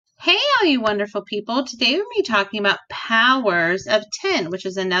Hello, you wonderful people. Today we're going to be talking about powers of 10, which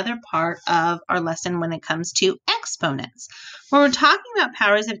is another part of our lesson when it comes to exponents. When we're talking about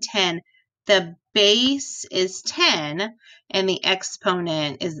powers of 10, the base is 10 and the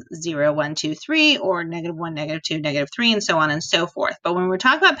exponent is 0, 1, 2, 3, or negative 1, negative 2, negative 3, and so on and so forth. But when we're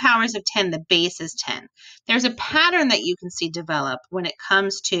talking about powers of 10, the base is 10. There's a pattern that you can see develop when it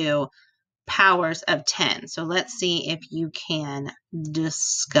comes to powers of 10. So let's see if you can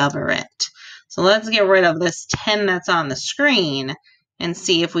discover it. So let's get rid of this 10 that's on the screen and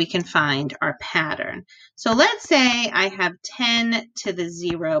see if we can find our pattern. So let's say I have 10 to the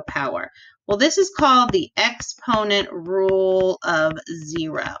 0 power. Well, this is called the exponent rule of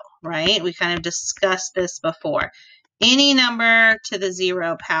 0, right? We kind of discussed this before. Any number to the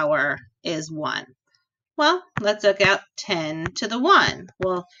 0 power is 1. Well, let's look at 10 to the 1.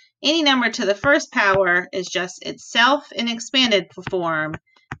 Well, any number to the first power is just itself in expanded form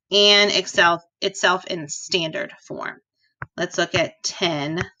and itself in standard form. Let's look at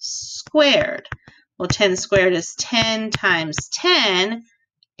 10 squared. Well, 10 squared is 10 times 10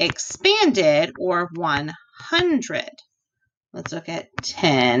 expanded, or 100. Let's look at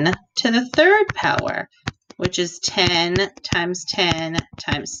 10 to the third power, which is 10 times 10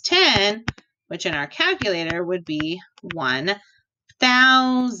 times 10, which in our calculator would be 1,000.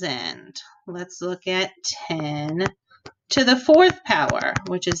 Let's look at 10 to the fourth power,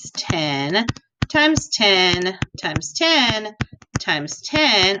 which is 10 times 10 times 10 times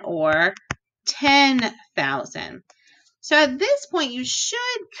 10, or 10,000. So at this point, you should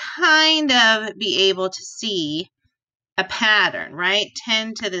kind of be able to see a pattern, right?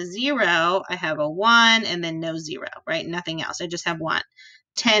 10 to the 0, I have a 1 and then no 0, right? Nothing else. I just have 1.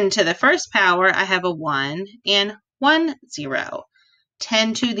 10 to the first power, I have a 1 and 1 0.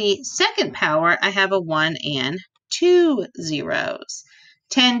 10 to the second power, I have a 1 and 2 zeros.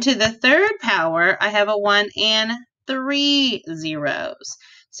 10 to the third power, I have a 1 and 3 zeros.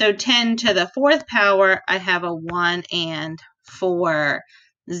 So 10 to the fourth power, I have a 1 and 4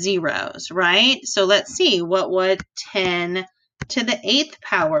 zeros, right? So let's see, what would 10 to the 8th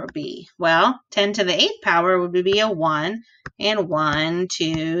power be? Well, 10 to the 8th power would be a 1 and 1,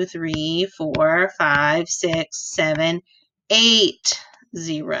 2, 3, 4, 5, 6, 7, 8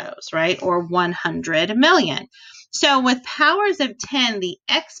 zeros, right? Or 100 million. So with powers of 10, the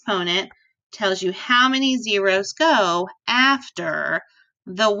exponent tells you how many zeros go after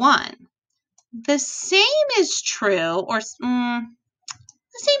the 1. The same is true,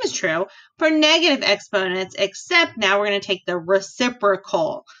 for negative exponents, except now we're going to take the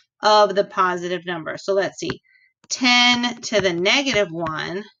reciprocal of the positive number. So let's see. 10 to the negative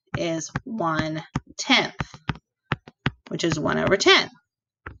 1 is 1/10, which is 1 over 10.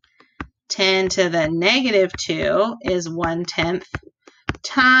 10 to the negative 2 is 1/10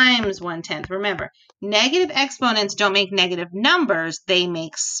 times 1/10. Remember, negative exponents don't make negative numbers. They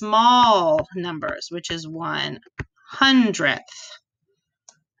make small numbers, which is 1/100th.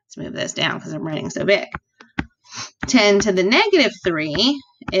 Let's move this down because I'm writing so big. 10 to the negative 3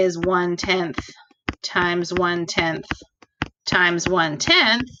 is 1/10 times 1/10 times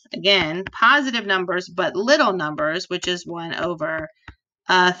 1/10. Again, positive numbers, but little numbers, which is 1 over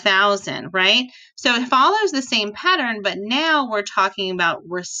 1,000, right? So it follows the same pattern, but now we're talking about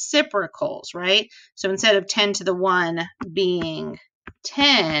reciprocals, right? So instead of 10 to the 1 being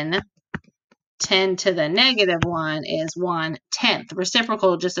 10, 10 to the negative 1 is 1/10.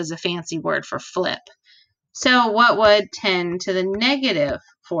 Reciprocal just as a fancy word for flip. So what would 10 to the negative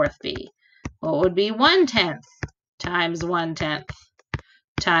 4th be? Well, it would be 1/10 times 1/10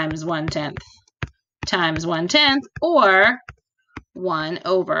 times 1/10 times 1/10, or 1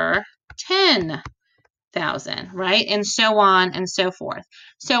 over 10,000, right? And so on and so forth.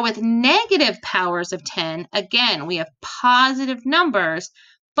 So with negative powers of 10, again, we have positive numbers,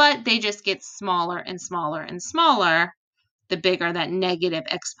 but they just get smaller and smaller and smaller the bigger that negative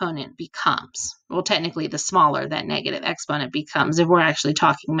exponent becomes. Well, technically, the smaller that negative exponent becomes if we're actually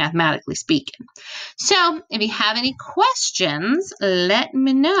talking mathematically speaking. So if you have any questions, let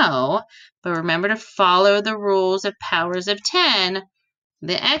me know. But remember to follow the rules of powers of 10.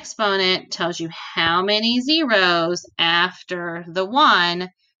 The exponent tells you how many zeros after the 1. If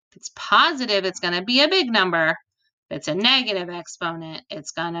it's positive, it's going to be a big number. If it's a negative exponent,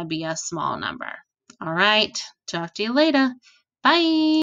 it's going to be a small number. All right, talk to you later. Bye.